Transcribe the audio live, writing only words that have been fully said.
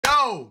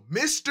Yo,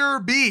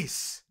 Mr.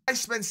 Beast. I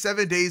spent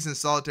 7 days in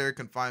solitary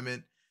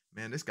confinement.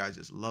 Man, this guy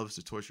just loves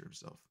to torture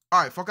himself.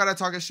 All right, fuck all that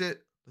talking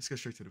shit. Let's get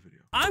straight to the video.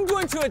 I'm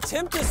going to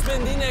attempt to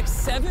spend the next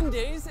 7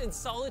 days in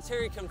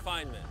solitary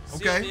confinement.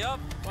 Okay. Me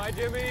up. Bye,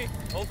 Jimmy.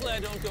 Hopefully I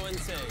don't go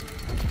insane.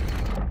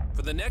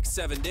 For the next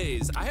 7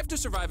 days, I have to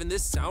survive in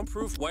this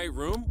soundproof white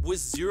room with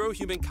 0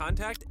 human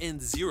contact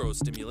and 0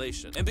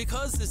 stimulation. And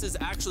because this is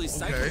actually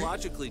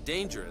psychologically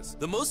dangerous,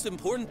 the most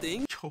important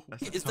thing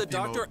is the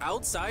doctor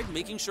outside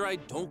making sure I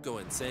don't go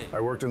insane. I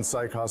worked in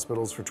psych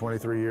hospitals for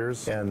 23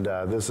 years, and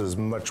this is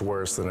much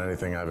worse than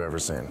anything I've ever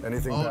seen.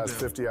 Anything past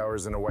 50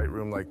 hours in a white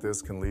room like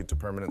this can lead to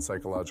permanent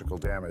psychological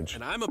damage.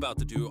 And I'm about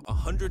to do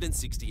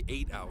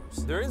 168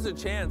 hours. There is a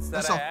chance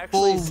that That's I a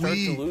actually full start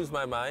week. to lose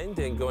my mind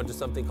and go into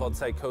something called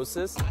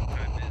psychosis.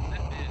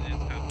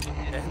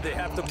 And they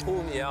have to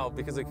pull me out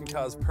because it could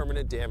cause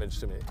permanent damage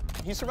to me.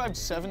 He survived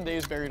 7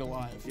 days buried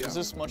alive. Yeah. Is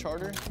this much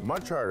harder?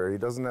 Much harder. He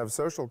doesn't have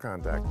social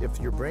contact. If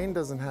your brain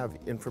doesn't have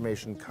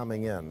information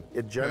coming in,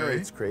 it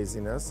generates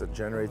craziness, it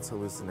generates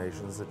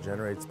hallucinations, it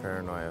generates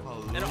paranoia.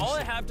 And all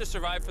I have to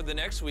survive for the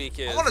next week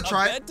is a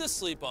bed to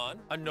sleep on,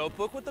 a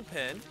notebook with a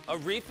pen, a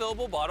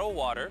refillable bottle of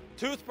water,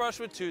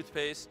 toothbrush with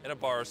toothpaste, and a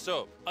bar of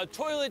soap, a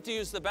toilet to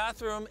use the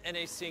bathroom, and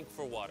a sink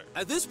for water.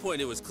 At this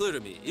point, it was clear to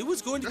me it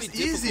was going to be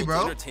difficult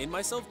to entertain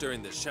myself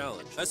during this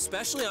challenge,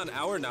 especially on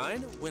hour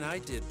 9 when I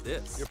did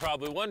this. You're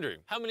probably wondering,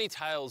 how many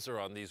tiles are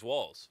on these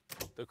walls?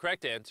 The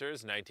correct answer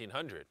is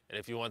 1,900. And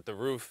if you want the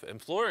roof and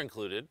floor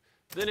included,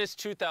 then it's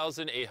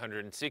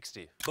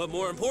 2,860. But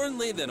more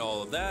importantly than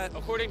all of that,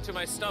 according to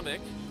my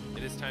stomach,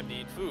 it is time to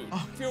eat food.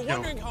 If you're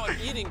wondering how I'm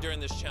eating during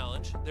this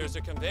challenge, there's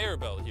a conveyor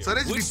belt here, so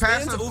they just which be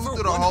passing spans the food over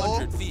through the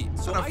 100 hole? feet,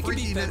 so I can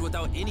be fed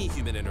without any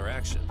human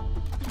interaction.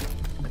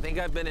 I think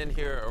I've been in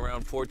here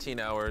around 14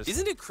 hours.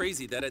 Isn't it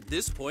crazy that at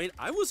this point,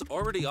 I was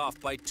already off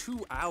by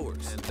 2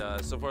 hours?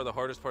 And so far, the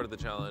hardest part of the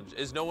challenge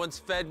is no one's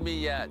fed me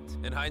yet.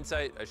 In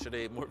hindsight, I should have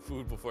ate more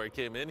food before I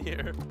came in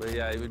here. But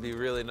yeah, it would be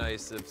really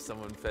nice if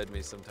someone fed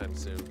me sometime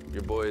soon.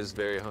 Your boy is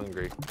very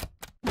hungry.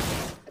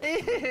 What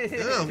is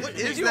that?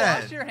 Did you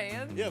wash your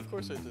hands? Yeah, of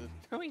course I did.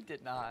 No, he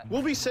did not.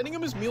 We'll be sending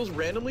him his meals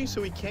randomly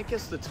so he can't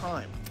guess the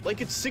time.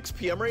 Like it's 6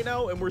 p.m. right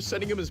now and we're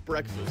sending him his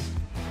breakfast.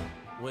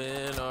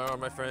 When are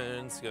my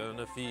friends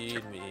gonna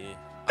feed me?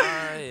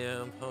 I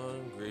am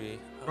hungry.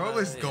 Bro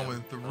is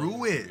going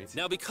through it.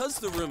 Now, because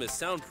the room is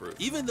soundproof,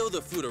 even though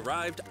the food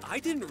arrived, I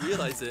didn't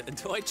realize it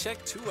until I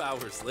checked 2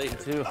 hours later.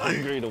 Too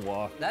hungry to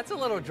walk. That's a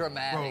little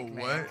dramatic,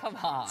 Bro, man. what? Come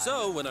on.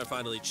 So when I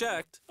finally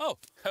checked, oh,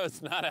 I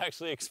was not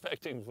actually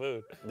expecting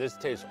food. This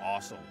tastes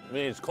awesome. I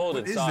mean, it's cold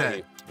and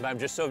soggy, but I'm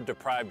just so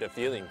deprived of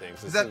feeling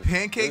things. Is that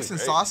pancakes and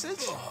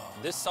sausage?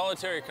 This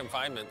solitary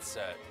confinement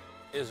set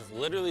is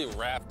literally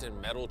wrapped in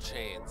metal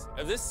chains.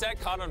 If this set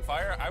caught on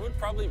fire, I would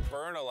probably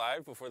burn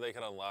alive before they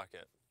could unlock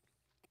it.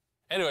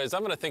 Anyways,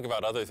 I'm gonna think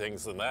about other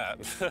things than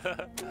that.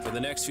 For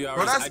the next few hours,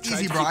 Bro, that's I tried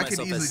easy, to bro. keep I can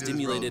myself easily as do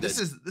stimulated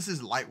this, bro. This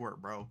is light work,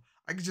 bro.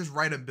 I could just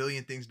write 1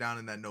 billion things down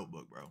in that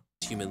notebook, bro.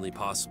 as humanly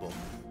possible.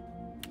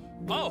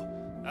 Oh,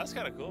 that's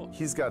kind of cool.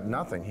 He's got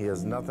nothing. He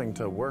has nothing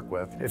to work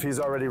with. If he's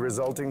already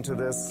resulting to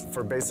this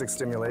for basic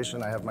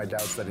stimulation, I have my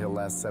doubts that he'll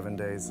last 7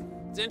 days.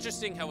 It's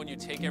interesting how when you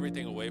take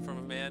everything away from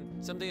a man,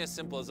 something as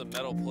simple as a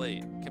metal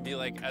plate can be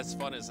like as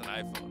fun as an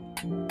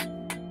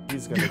iPhone.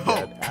 He's gonna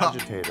get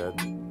agitated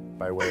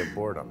by way of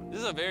boredom.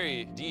 This is a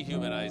very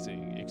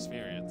dehumanizing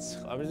experience.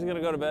 I'm just gonna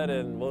go to bed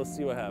and we'll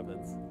see what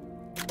happens.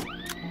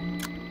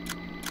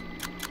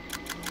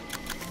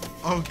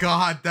 Oh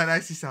God, that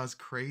actually sounds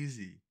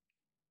crazy.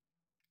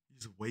 You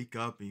just wake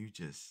up and you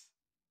just,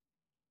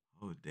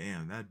 oh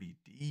damn, that'd be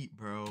deep,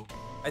 bro.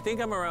 I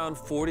think I'm around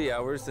 40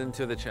 hours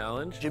into the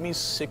challenge, Jimmy's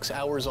 6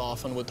 hours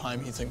off on what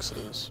time he thinks it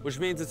is. which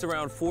means it's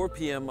around 4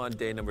 p.m. on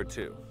day number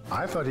 2.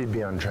 I thought he'd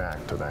be on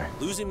track today.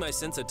 Losing my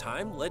sense of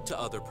time led to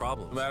other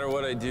problems. No matter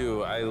what I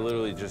do, I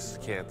literally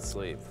just can't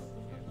sleep.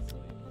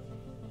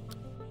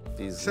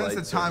 These Sense of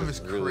lights time are is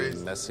just really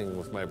crazy. messing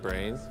with my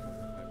brain.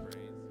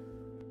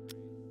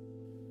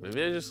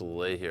 Maybe I just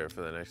lay here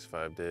for the next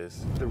 5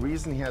 days. The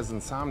reason he has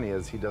insomnia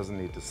is he doesn't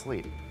need to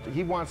sleep.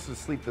 He wants to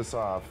sleep this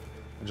off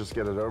and just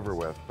get it over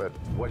with, but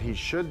what he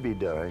should be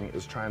doing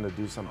is trying to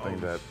do something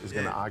that is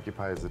going to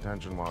occupy his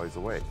attention while he's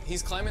awake.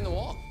 He's climbing the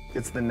wall.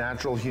 It's the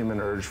natural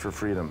human urge for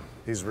freedom.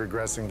 He's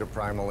regressing to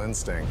primal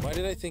instinct. Why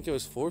did I think it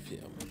was 4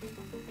 p.m.?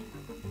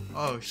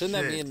 Oh Shouldn't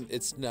shit. that mean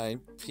it's 9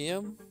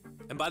 p.m.?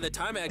 And by the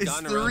time I had It's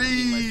gotten around to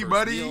eating my 3, first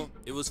buddy. meal,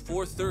 it was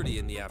 4:30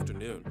 in the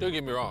afternoon. Don't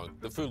get me wrong,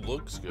 the food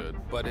looks good,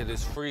 but it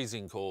is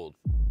freezing cold.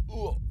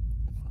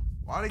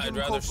 Why they give I'd him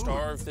rather cold food?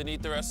 starve than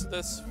eat the rest of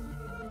this.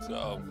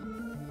 So.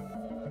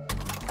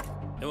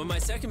 And when my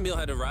second meal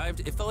had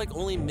arrived, it felt like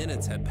only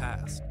minutes had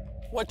passed.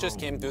 What just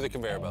came through the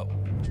conveyor belt?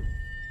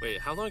 Wait,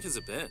 how long has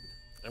it been?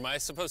 Am I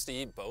supposed to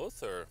eat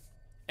both, or?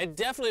 It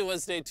definitely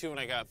was day 2 when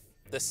I got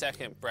the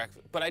second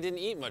breakfast, but I didn't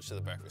eat much of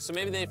the breakfast. So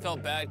maybe they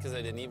felt bad because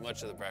I didn't eat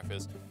much of the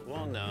breakfast.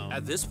 Well, no.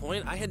 At this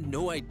point, I had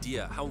no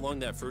idea how long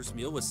that first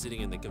meal was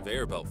sitting in the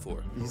conveyor belt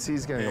for. You see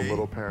he's getting a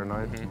little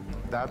paranoid.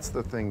 That's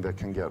the thing that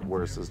can get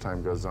worse as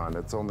time goes on.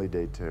 It's only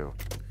day 2.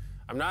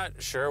 I'm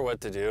not sure what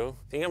to do.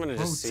 I think I'm gonna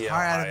just see how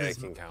high I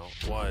can count.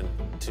 1,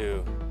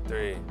 2,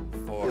 3,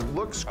 4. It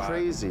looks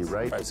crazy,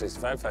 right?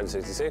 565,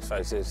 566,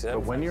 567.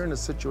 But when you're in a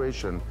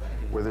situation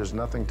where there's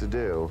nothing to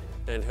do,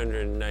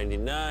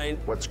 999.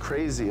 what's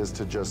crazy is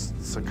to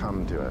just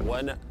succumb to it.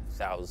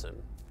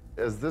 1,000.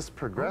 As this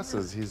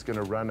progresses, he's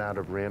gonna run out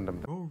of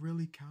random. Bro,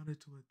 really counted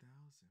to 1,000, bro.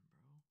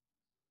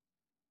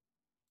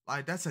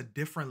 Like, that's a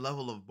different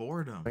level of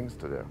boredom. Things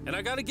to do. And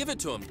I gotta give it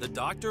to him. The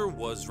doctor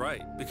was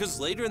right.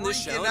 Because later in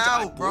this challenge,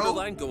 out, I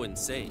borderline go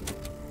insane.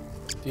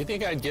 Do you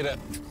think I'd get a...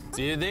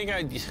 Do you think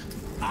I'd...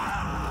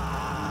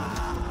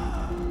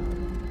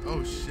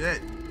 Oh,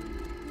 shit.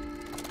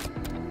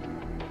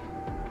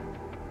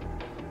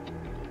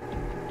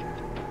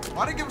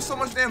 Why did they give him so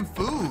much damn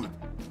food?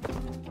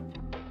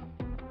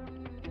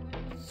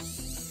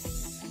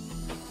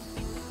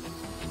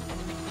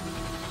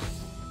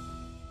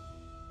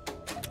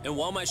 And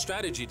while my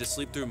strategy to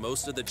sleep through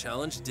most of the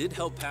challenge did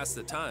help pass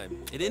the time,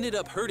 it ended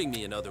up hurting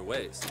me in other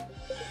ways.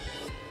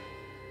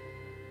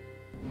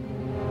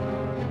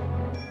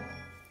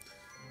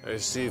 I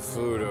see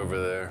food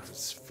over there.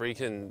 It's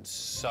freaking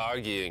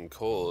soggy and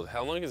cold.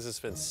 How long has this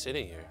been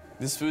sitting here?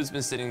 This food's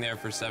been sitting there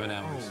for 7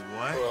 hours. Oh,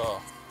 what?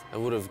 Oh, I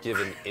would have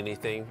given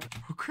anything.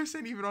 Chris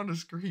ain't even on the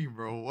screen,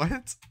 bro.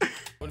 What?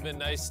 Would have been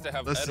nice to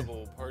have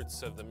edible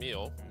parts of the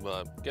meal,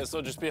 but guess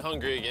I'll just be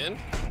hungry again.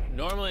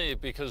 Normally,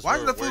 because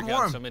we're working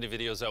on so many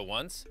videos at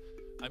once,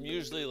 I'm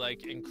usually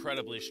like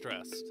incredibly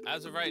stressed.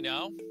 As of right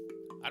now,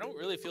 I don't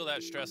really feel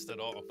that stressed at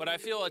all, but I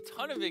feel a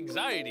ton of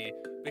anxiety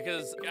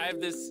because I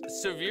have this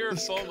severe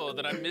FOMO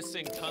that I'm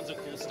missing tons of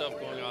cool stuff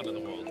going on in the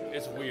world.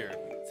 It's weird.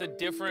 It's a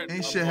different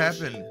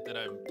emotion that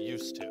I'm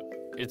used to.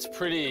 It's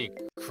pretty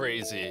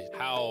crazy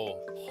how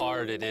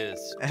hard it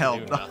is to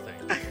do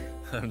nothing.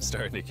 I'm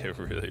starting to get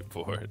really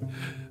bored.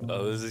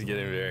 Oh, this is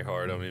getting very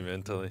hard on me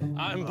mentally.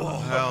 I'm bored. Oh,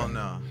 hell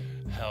no.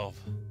 Help.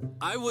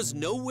 I was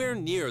nowhere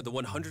near the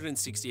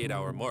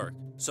 168-hour mark.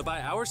 So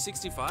by hour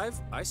 65,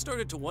 I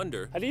started to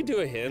wonder. How do you do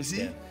a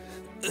handstand?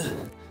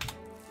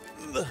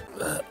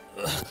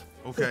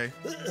 Okay.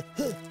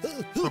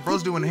 So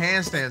bro's doing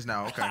handstands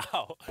now, okay.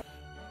 Ow.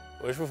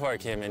 I wish before I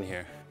came in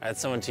here, I had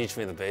someone teach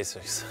me the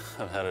basics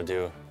of how to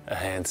do a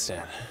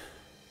handstand.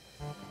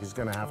 He's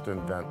gonna have to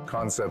invent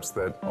concepts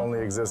that only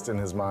exist in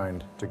his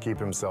mind to keep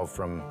himself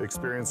from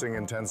experiencing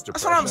intense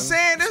depression. That's what I'm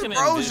saying. This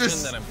bro's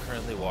just... that I'm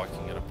currently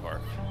walking in a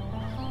park.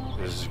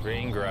 There's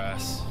green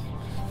grass.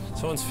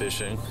 Someone's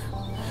fishing.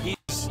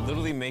 He's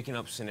literally making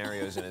up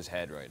scenarios in his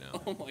head right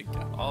now. Oh my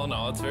God. All in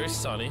all, it's very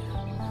sunny.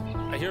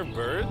 I hear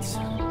birds.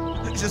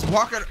 Just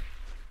walking.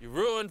 You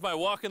ruined my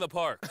walk in the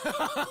park.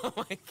 Oh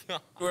my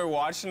God. We're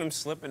watching him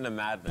slip into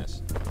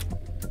madness.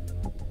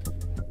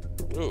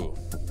 Ooh,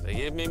 they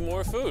gave me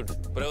more food.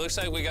 But it looks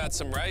like we got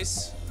some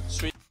rice,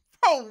 sweet.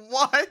 Oh,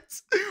 what?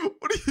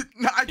 What do you?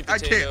 No, I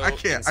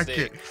can't.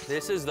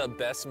 This is the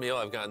best meal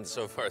I've gotten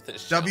so far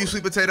this challenge. W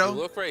sweet potato? If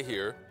you look right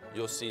here,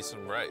 you'll see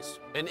some rice.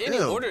 And any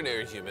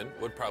ordinary human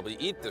would probably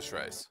eat this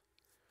rice.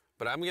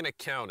 But I'm gonna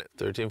count it.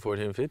 13,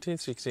 14, 15,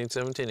 16,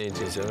 17,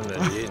 18, 17,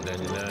 98,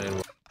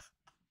 99.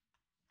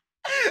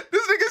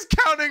 This nigga's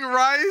counting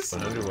rice.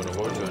 100,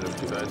 104,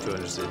 255,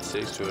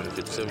 266,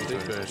 257,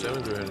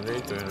 207,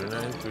 208,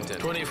 209, 210.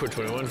 20,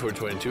 421,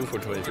 422,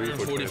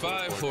 423,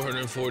 445,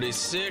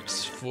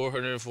 446,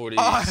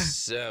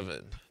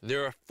 447.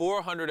 There are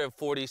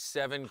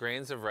 447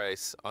 grains of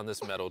rice on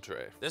this metal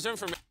tray. This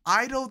information.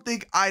 I don't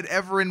think I'd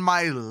ever in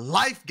my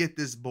life get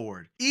this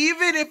bored.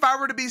 Even if I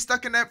were to be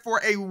stuck in that for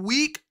a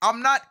week,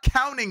 I'm not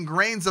counting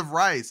grains of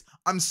rice.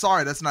 I'm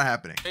sorry, that's not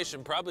happening.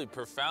 Probably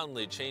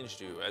profoundly changed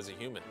you as a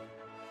human.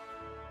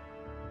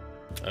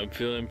 I'm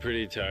feeling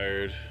pretty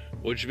tired,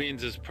 which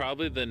means it's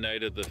probably the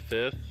night of the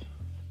 5th.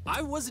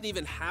 I wasn't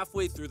even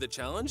halfway through the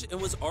challenge and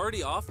was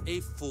already off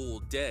a full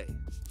day.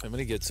 I'm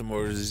gonna get some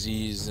more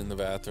Z's in the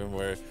bathroom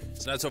where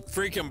it's not so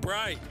freaking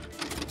bright.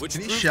 Which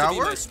proved to be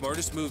my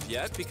smartest move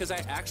yet because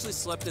I actually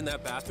slept in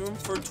that bathroom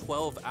for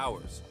 12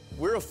 hours.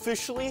 We're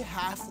officially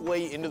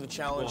halfway into the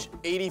challenge,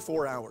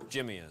 84 hours.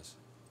 Jimmy is.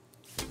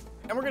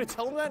 And we're gonna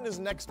tell him that in his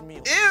next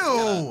meal.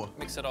 Ew!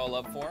 Mix it all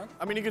up for him?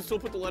 I mean, you can still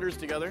put the letters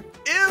together.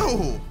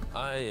 Ew!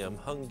 I am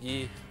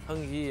hungry,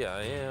 hungry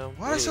I am.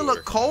 Why does it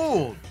look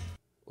cold?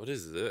 What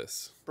is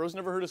this? Bro's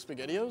never heard of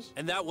SpaghettiOs?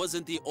 And that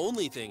wasn't the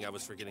only thing I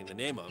was forgetting the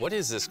name of. What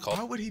is this called?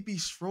 Why would he be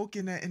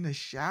stroking that in the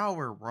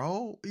shower,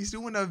 bro? He's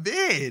doing a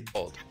vid.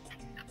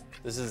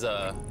 This is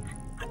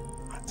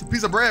It's a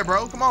piece of bread,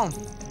 bro. Come on.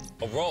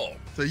 A roll.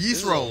 It's a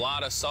yeast roll. A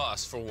lot of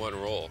sauce for one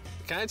roll.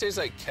 It kind of tastes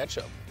like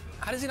ketchup.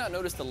 How does he not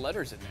notice the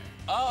letters in there?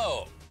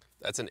 Oh,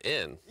 that's an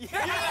N.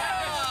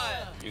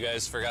 Yeah! You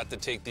guys forgot to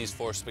take these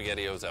 4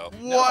 SpaghettiOs out.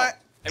 What?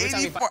 Every time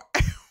 84.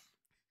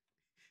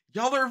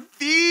 Y'all are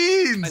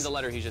fiends. Finds a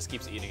letter, he just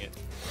keeps eating it.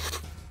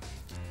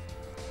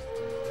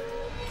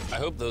 I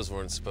hope those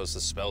weren't supposed to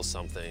spell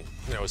something.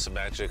 I was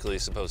magically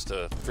supposed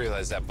to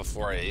realize that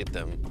before I ate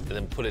them and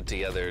then put it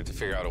together to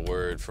figure out a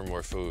word for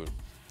more food.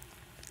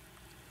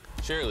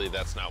 Surely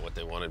that's not what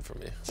they wanted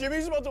from me.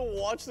 Jimmy's about to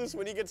watch this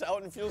when he gets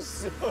out and feels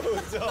so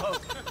dumb.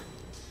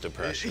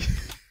 Depression.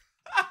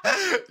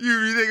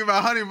 You be thinking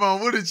about honey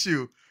bun, wouldn't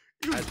you?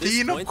 You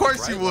fiend, of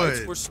course you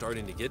would. We're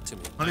starting to get to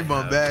me. Honey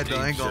bun bad though,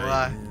 I ain't gonna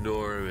lie.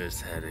 Enormous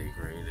headache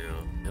right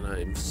now, and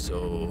I'm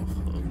so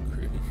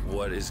hungry.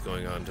 What is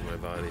going on to my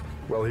body?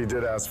 Well, he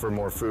did ask for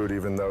more food,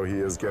 even though he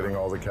is getting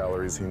all the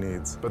calories he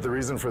needs. But the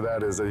reason for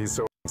that is that he's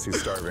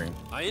starving.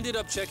 I ended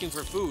up checking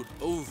for food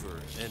over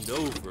and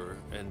over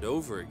and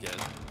over again.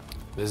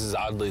 This is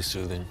oddly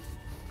soothing.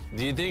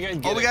 Do you think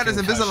I'd get we got is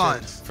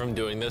Invisalign from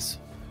doing this?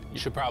 You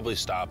should probably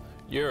stop.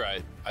 You're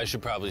right. I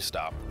should probably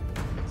stop.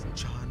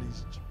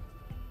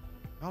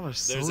 Y'all are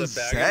so There's a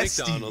bag zesty.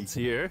 of McDonald's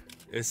here.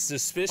 It's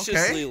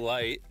suspiciously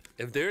light.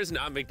 If there is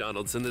not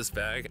McDonald's in this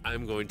bag,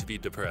 I'm going to be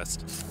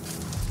depressed.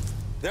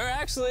 There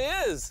actually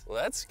is.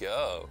 Let's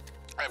go.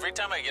 Every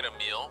time I get a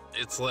meal,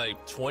 it's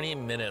like 20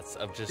 minutes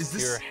of just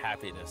pure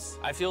happiness.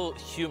 I feel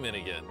human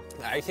again.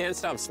 I can't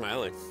stop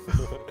smiling.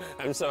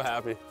 I'm so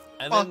happy.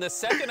 And then the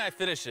second I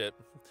finish it,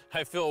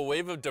 I feel a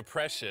wave of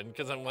depression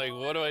because I'm like,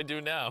 what do I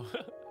do now?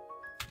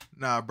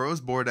 Nah,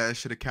 bro's bored ass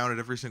should have counted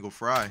every single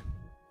fry.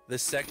 The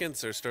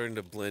seconds are starting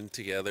to blend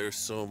together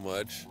so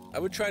much. I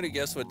would try to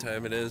guess what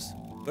time it is,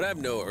 but I have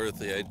no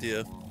earthly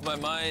idea. My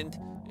mind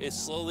is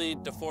slowly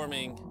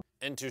deforming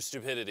into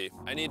stupidity.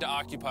 I need to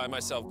occupy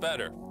myself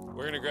better.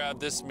 We're gonna grab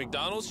this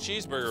McDonald's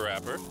cheeseburger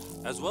wrapper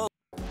as well.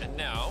 And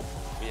now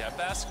we have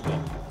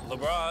basketball.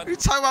 LeBron. You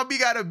talking about me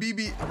got a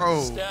BB,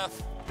 bro?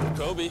 Steph,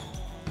 Kobe.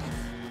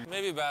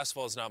 Maybe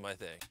basketball's not my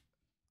thing.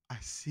 I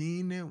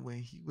seen it when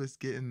he was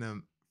getting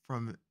them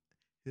from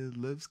his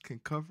lips can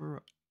cover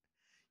up.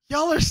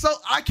 Y'all are so,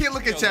 I can't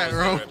look at chat,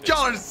 bro.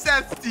 Y'all are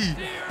zesty.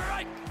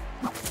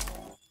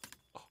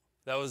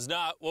 That was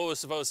not what was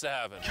supposed to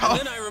happen. And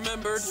then I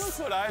remembered,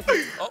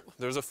 oh,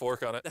 there's a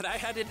fork on it, that I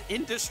had an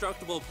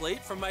indestructible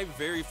plate from my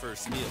very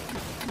first meal.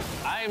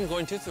 I am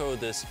going to throw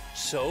this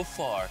so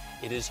far,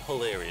 it is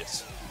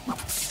hilarious.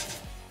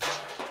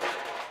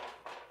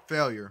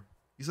 Failure.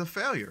 He's a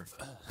failure.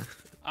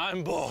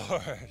 I'm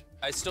bored.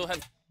 I still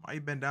have... Why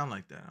you bend down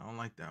like that? I don't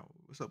like that.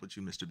 What's up with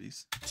you, Mr.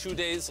 Beast? 2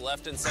 days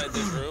left inside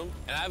this room,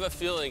 and I have a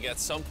feeling at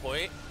some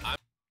point, I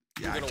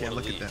can't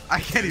look at that. I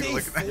can't even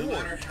look at that. No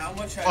matter how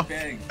much I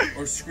beg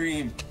or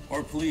scream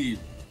or plead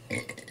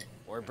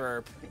or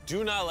burp,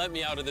 do not let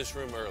me out of this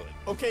room early.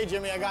 Okay,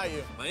 Jimmy, I got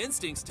you. My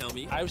instincts tell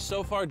me I've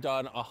so far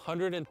done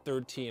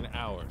 113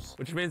 hours,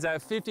 which means I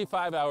have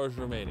 55 hours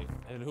remaining.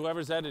 And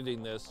whoever's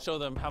editing this, show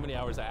them how many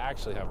hours I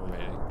actually have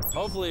remaining.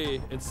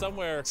 Hopefully, it's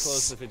somewhere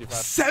close to 55.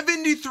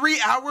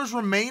 73 hours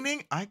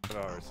remaining? I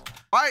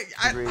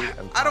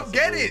don't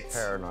get it.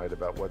 Paranoid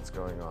about what's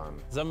going on.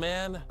 The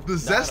man. The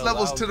zest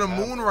level's to the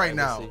moon right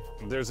now.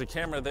 There's a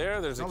camera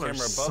there. There's a camera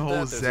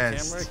above that.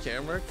 There's a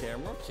camera.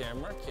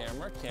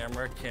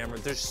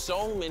 There's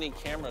so many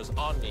cameras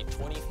on me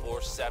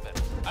 24/7.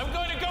 I'm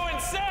going to go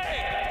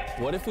insane!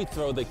 What if we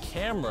throw the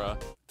camera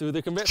through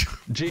the conveyor?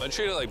 I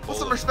treat it like put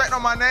some respect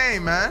on my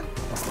name, man.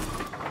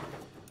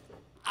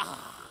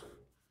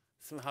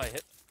 Somehow I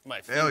hit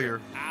my failure.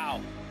 Finger.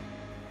 Ow.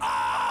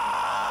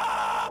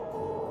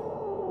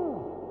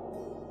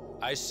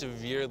 I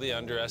severely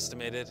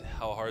underestimated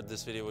how hard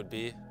this video would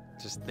be.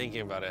 Just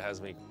thinking about it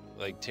has me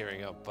like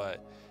tearing up,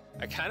 but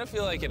I kind of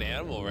feel like an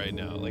animal right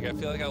now. Like I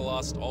feel like I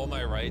lost all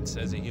my rights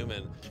as a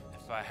human.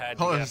 If I had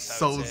to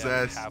guess, I would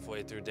say I'm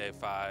halfway through day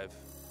 5.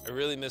 I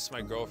really miss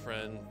my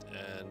girlfriend,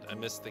 and I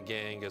miss the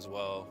gang as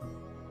well.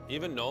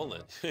 Even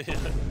Nolan.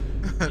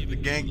 The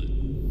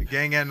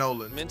gang and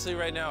Nolan. Mentally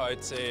right now,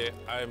 I'd say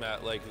I'm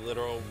at like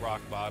literal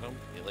rock bottom.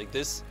 Like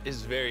this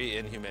is very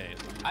inhumane.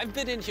 I've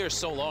been in here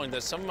so long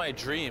that some of my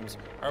dreams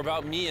are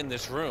about me in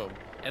this room.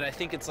 And I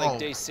think it's like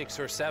day 6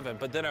 or 7,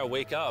 but then I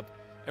wake up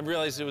and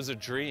realize it was a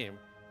dream.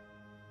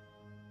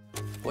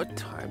 What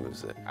time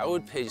is it? I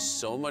would pay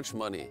so much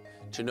money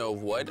to know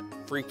what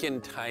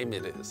freaking time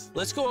it is.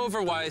 Let's go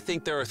over why I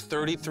think there are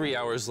 33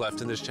 hours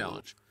left in this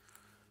challenge.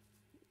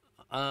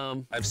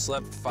 I've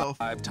slept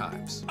 5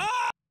 times.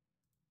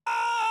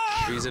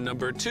 Reason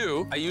number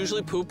 2, I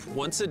usually poop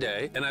once a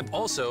day, and I've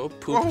also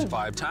pooped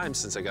 5 times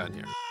since I got in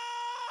here.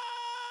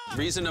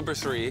 Reason number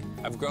 3,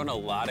 I've grown a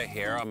lot of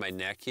hair on my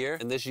neck here,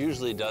 and this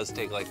usually does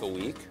take like a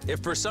week.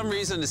 If for some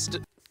reason it's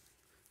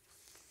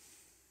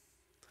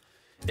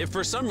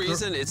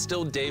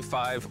still day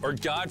 5, or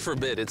God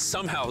forbid, it's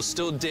somehow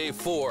still day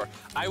 4,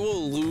 I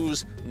will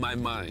lose my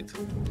mind.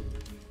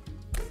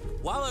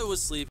 While I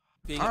was sleeping,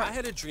 I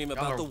had a dream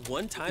about the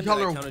one time that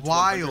I counted to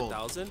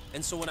 100,000,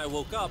 and so when I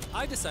woke up,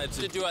 I decided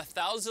to do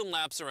 1,000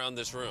 laps around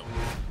this room.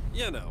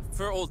 You know,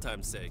 for old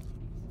time's sake.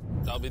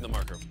 That'll be the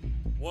marker.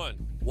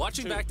 1.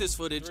 Watching back this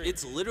footage,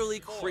 it's literally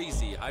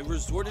crazy. I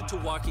resorted to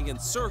walking in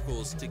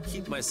circles to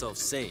keep myself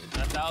sane.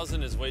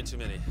 1,000 is way too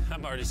many.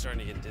 I'm already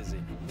starting to get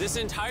dizzy. This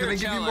entire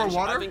challenge,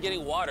 I've been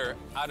getting water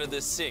out of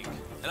this sink.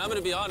 And I'm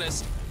gonna be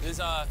honest,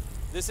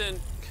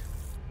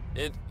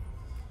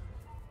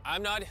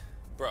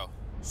 bro.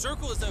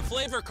 Circle is a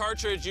flavor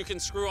cartridge you can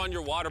screw on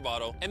your water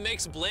bottle and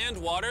makes bland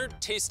water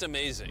taste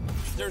amazing.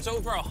 There's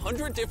over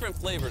 100 different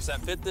flavors that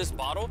fit this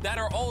bottle that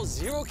are all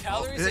 0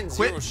 calories and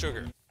 0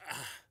 sugar.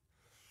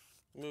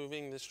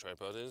 Moving this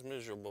tripod is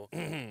miserable.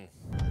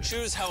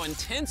 Choose how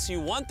intense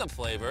you want the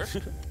flavor,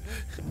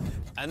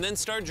 and then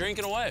start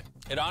drinking away.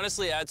 It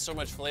honestly adds so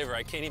much flavor,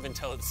 I can't even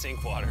tell it's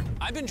sink water.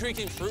 I've been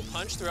drinking fruit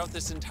punch throughout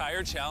this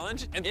entire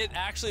challenge, and it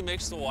actually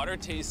makes the water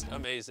taste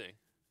amazing.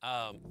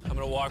 I'm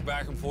gonna walk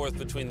back and forth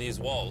between these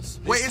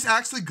walls. Wait, it's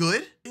actually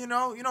good? You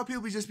know,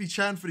 people just be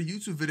chatting for the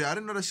YouTube video. I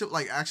didn't know that shit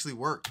like actually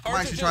worked. I might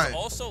actually try it.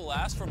 Also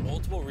lasts for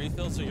multiple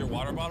refills of your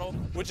water bottle,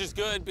 which is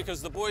good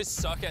because the boys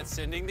suck at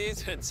sending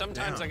these, and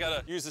sometimes I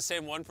gotta use the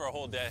same one for a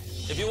whole day.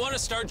 If you want to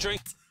start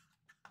drinking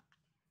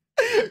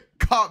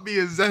Caught me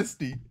a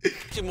zesty.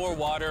 more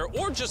water,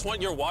 or just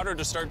want your water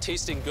to start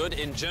tasting good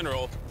in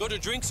general, go to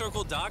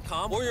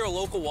drinkcircle.com or your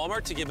local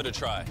Walmart to give it a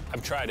try.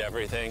 I've tried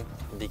everything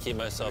to keep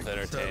myself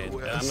entertained,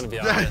 and I'm gonna be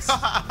honest,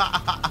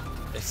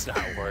 it's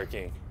not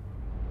working.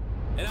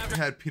 And after I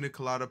had pina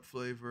colada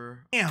flavor.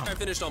 Damn. I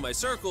finished all my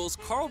circles,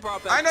 Carl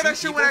brought back I know that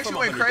shit actually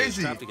went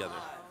crazy. Together.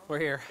 We're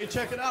here. Hey,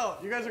 check it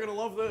out. You guys are gonna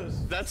love this.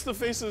 That's the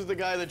face of the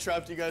guy that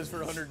trapped you guys for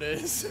 100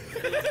 days.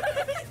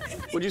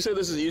 Would you say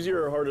this is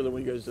easier or harder than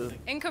what you guys did?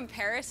 In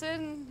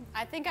comparison,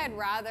 I think I'd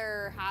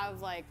rather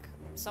have like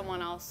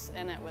someone else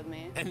in it with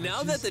me. And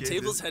now that the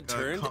tables had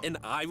turned and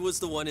I was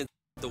the one in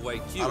the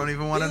white cube, I don't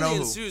even want to know Bailey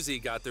who. and Susie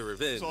got their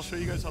revenge. So I'll show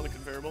you guys how the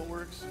conveyor belt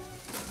works.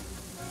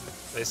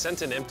 They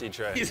sent an empty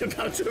tray. He's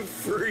about to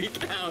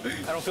freak out.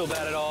 I don't feel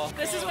bad at all.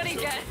 This is what he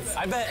gets.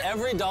 I bet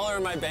every dollar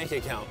in my bank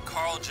account.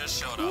 Carl just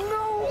showed up.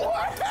 No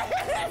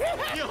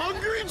way! You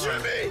hungry,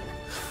 Jimmy?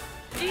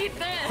 Eat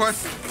this. Of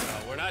course.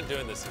 No, we're not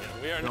doing this again.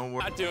 We are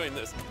not doing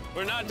this.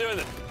 We're not doing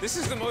this. This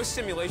is the most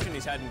stimulation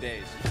he's had in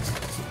days.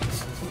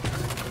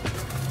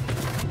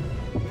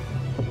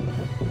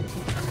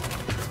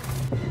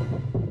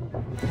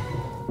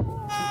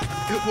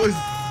 It was.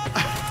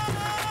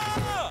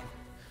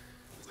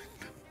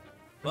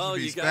 Well,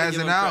 you gotta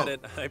give him credit.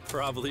 I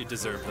probably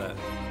deserve that.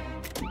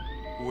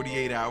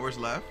 48 hours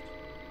left.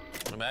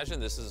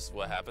 Imagine this is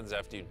what happens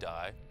after you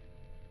die.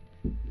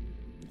 You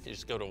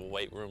just go to a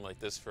white room like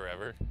this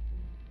forever.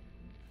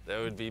 That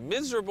would be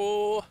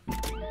miserable.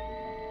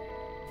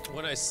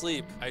 When I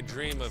sleep, I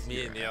dream of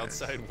me in the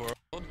outside world.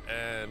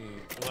 And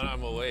when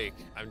I'm awake,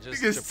 I'm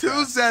just It's too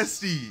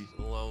zesty.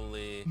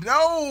 Lonely.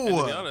 No. And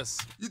to be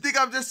honest, you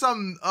think I'm just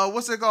some,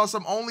 what's it called?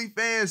 Some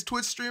OnlyFans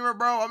Twitch streamer,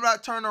 bro? I'm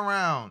not turning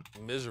around.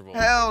 Miserable.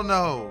 Hell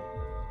no.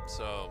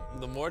 So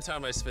the more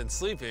time I spend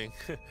sleeping,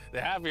 the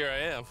happier I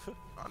am.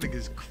 I think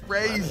it's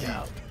crazy.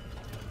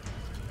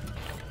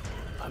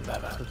 I'm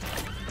bad.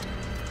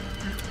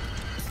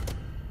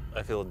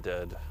 I feel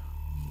dead.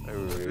 I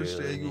really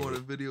Understand you want a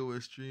video or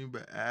stream,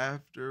 but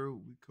after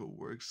we could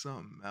work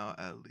something out,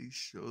 at least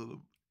show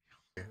them.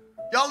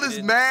 Y'all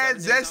is mad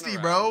zesty,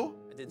 bro.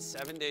 I did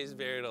 7 days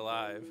buried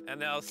alive, and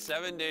now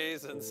 7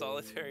 days in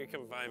solitary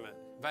confinement.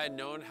 If I had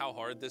known how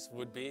hard this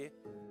would be,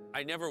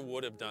 I never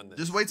would have done this.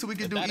 Just wait till we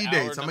can do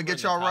E-dates. I'm gonna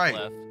get y'all right.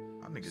 I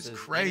think it's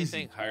crazy.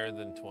 Anything higher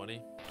than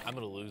 20, I'm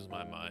gonna lose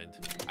my mind.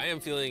 I am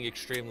feeling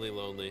extremely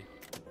lonely.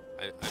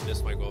 I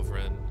miss my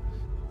girlfriend.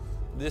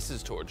 This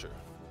is torture.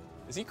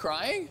 Is he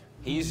crying?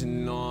 He's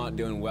not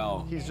doing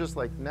well. He's just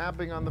like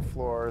napping on the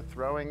floor,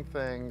 throwing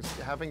things,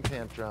 having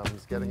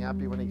tantrums, getting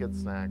happy when he gets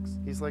snacks.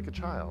 He's like a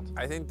child.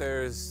 I think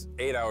there's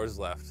 8 hours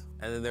left,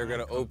 and then they're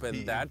gonna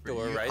open that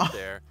door right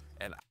there,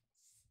 and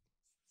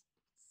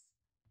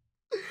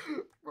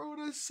bro,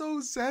 that's so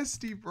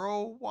zesty,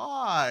 bro.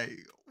 Why?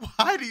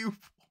 Why do you?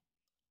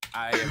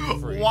 I am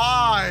free.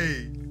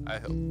 Why? I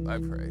hope, I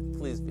pray.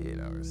 Please be 8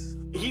 hours.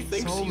 He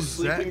thinks he's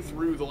sleeping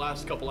through the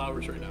last couple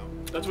hours right now.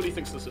 That's what he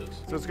thinks this is.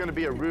 So it's going to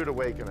be a rude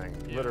awakening,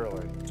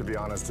 literally. To be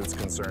honest, it's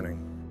concerning.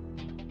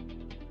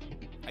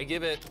 I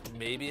give it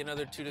maybe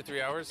another 2 to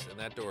 3 hours, and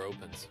that door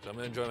opens. So I'm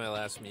gonna enjoy my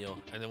last meal,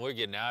 and then we're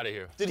getting out of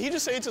here. Did he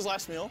just say it's his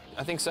last meal?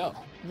 I think so.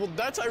 Well,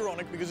 that's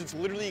ironic because it's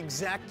literally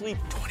exactly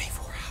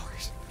 24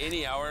 hours.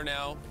 Any hour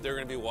now, they're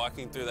gonna be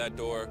walking through that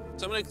door.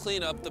 So I'm gonna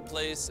clean up the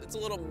place. It's a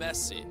little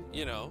messy,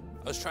 you know.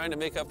 I was trying to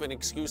make up an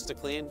excuse to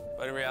clean,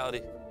 but in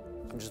reality,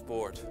 I'm just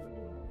bored.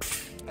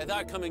 I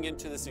thought coming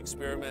into this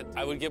experiment,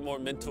 I would get more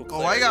mental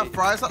clarity. Oh, I got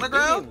fries on the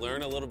ground? Maybe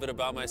learn a little bit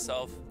about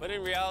myself. But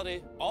in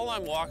reality, all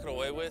I'm walking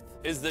away with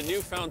is the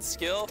newfound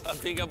skill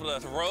of being able to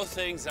throw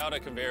things out a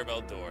conveyor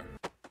belt door.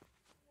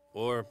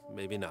 Or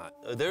maybe not.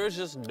 There is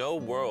just no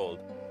world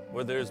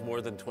where there's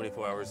more than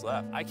 24 hours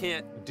left. I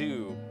can't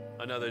do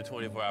another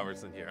 24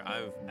 hours in here.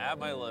 I'm at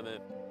my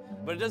limit,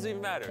 but it doesn't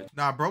even matter.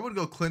 Nah, bro would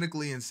go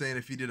clinically insane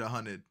if he did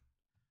 100.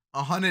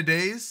 100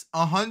 days?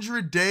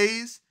 100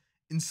 days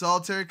in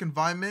solitary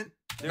confinement?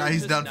 Nah,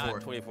 he's done for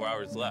it. 24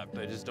 hours left.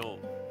 I just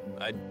don't.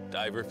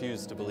 I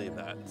refuse to believe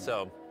that.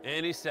 So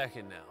any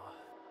second now.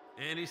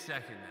 Any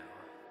second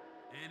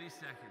now. Any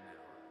second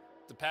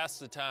now. To pass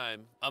the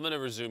time, I'm gonna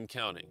resume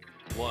counting.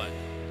 1,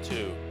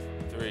 2,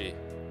 3,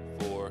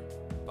 4,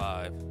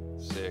 5,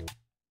 6.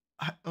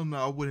 Oh no,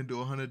 I wouldn't do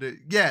 100 days.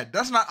 Yeah,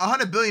 that's not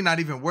 100 billion. Not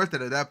even worth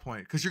it at that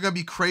point, because you're gonna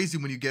be crazy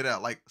when you get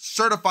out, like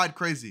certified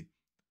crazy.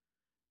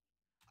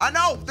 I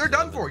know they're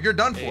done for. You're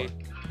done for.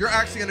 You're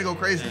actually gonna go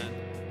crazy. 10,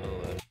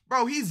 11,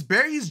 bro,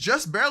 he's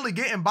just barely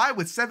getting by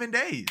with 7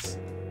 days.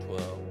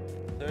 12,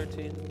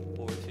 13,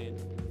 14,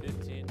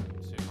 15,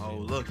 16. Oh,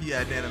 look, he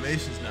adding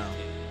animations now.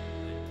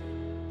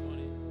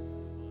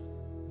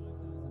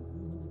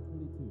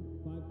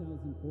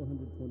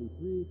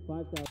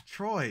 5,423,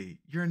 Troy,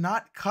 you're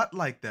not cut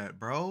like that,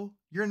 bro.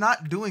 You're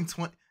not doing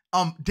 20.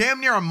 Damn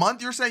near a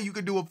month. You're saying you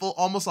could do a full,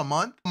 almost a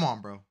month? Come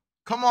on, bro.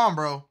 Come on,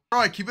 bro.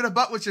 Troy, keep it a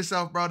butt with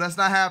yourself, bro. That's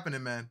not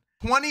happening, man.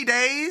 20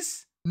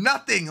 days?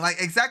 Nothing.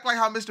 Like exactly like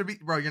how Mr. B,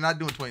 bro. You're not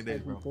doing 20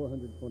 days, bro.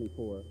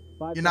 424.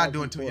 You're not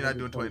doing 20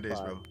 days,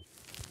 bro.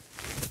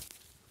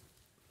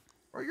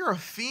 Bro, you're a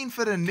fiend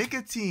for the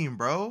nicotine,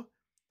 bro.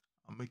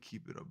 I'm gonna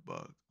keep it a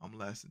buck. I'm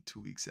lasting 2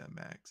 weeks at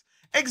max.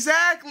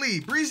 Exactly,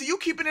 Breezy. You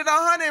keeping it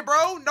 100,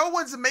 bro. No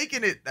one's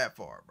making it that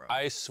far, bro.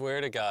 I swear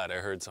to God, I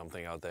heard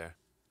something out there.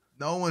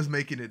 No one's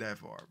making it that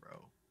far,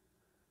 bro.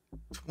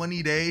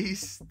 20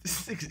 days?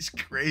 This is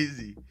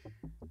crazy.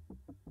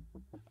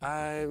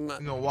 I'm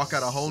gonna walk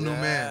out a whole new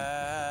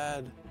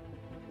man.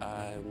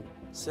 I'm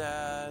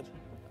sad.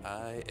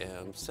 I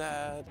am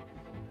sad.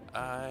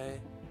 I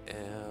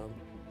am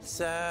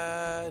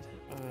sad.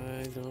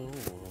 I don't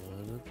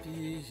wanna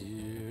be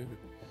here.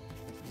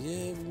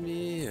 Get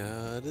me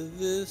out of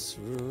this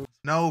room.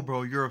 No,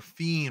 bro, you're a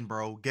fiend,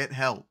 bro. Get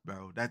help,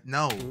 bro.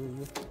 No.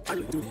 I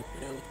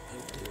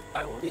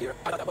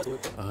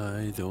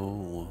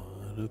don't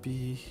wanna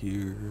be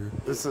here.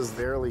 This is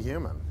barely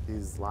human.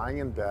 He's lying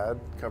in bed,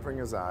 covering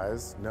his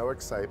eyes, no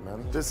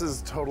excitement. This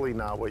is totally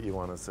not what you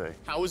want to see.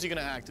 How is he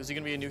gonna act? Is he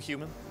gonna be a new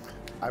human?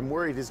 I'm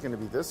worried he's going to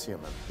be this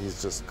human. He's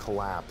just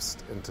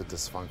collapsed into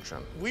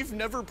dysfunction. We've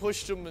never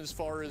pushed him as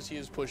far as he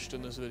is pushed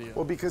in this video.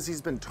 Well, because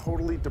he's been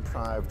totally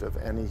deprived of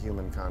any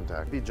human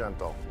contact. Be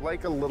gentle,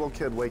 like a little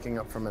kid waking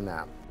up from a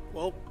nap.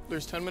 Well,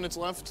 there's 10 minutes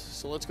left,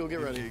 so let's go get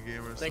ready.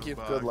 Thank you.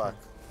 Good luck.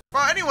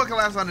 Bro, anyone can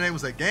last on the name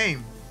was a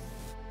game.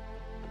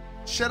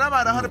 Shit, I'm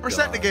at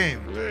 100% the game.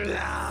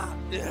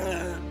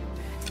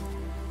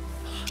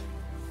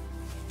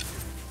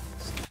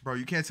 Bro,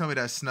 you can't tell me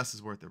that snus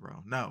is worth it,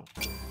 bro. No.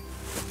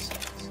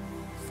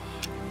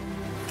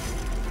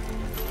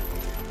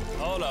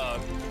 Hold on.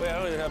 Wait, I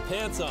don't even have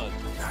pants on.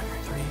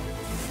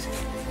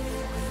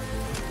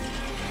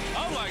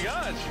 Oh my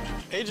gosh.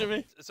 Hey,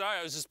 Jimmy. Sorry,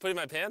 I was just putting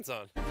my pants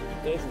on.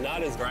 It's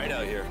not as bright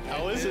out here.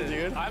 How is it,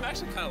 dude? I'm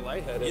actually kind of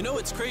lightheaded. You know,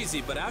 it's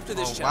crazy, but after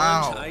this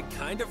challenge, I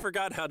kind of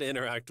forgot how to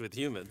interact with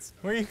humans.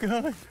 Where are you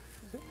going?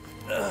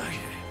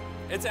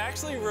 It's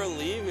actually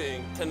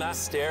relieving to not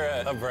stare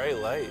at a bright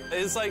light.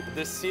 It's like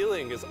the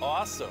ceiling is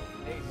awesome.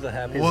 It's the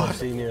happiest I've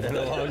seen you in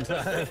a long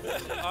time.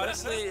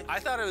 Honestly, I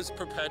thought it was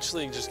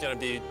perpetually just gonna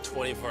be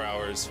 24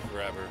 hours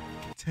forever.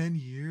 10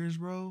 years,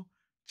 bro?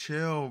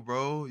 Chill,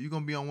 bro. You're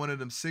gonna be on one of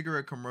them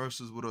cigarette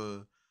commercials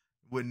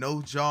with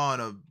no jaw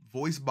and a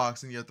voice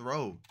box in your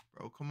throat.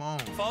 Bro, come on.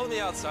 Follow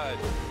me outside.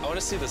 I wanna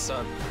see the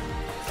sun.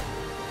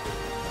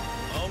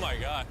 Oh my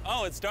God.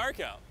 Oh, it's dark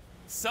out.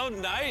 So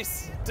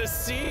nice to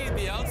see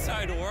the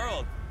outside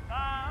world.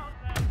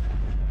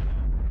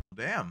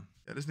 Damn.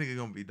 Yeah, this nigga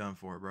gonna be done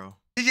for it, bro.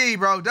 GG,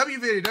 bro. W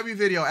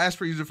video. Ask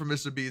for user for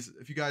Mr. Beast.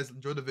 If you guys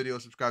enjoyed the video,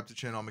 subscribe to the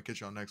channel. I'm gonna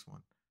catch you on the next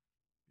one.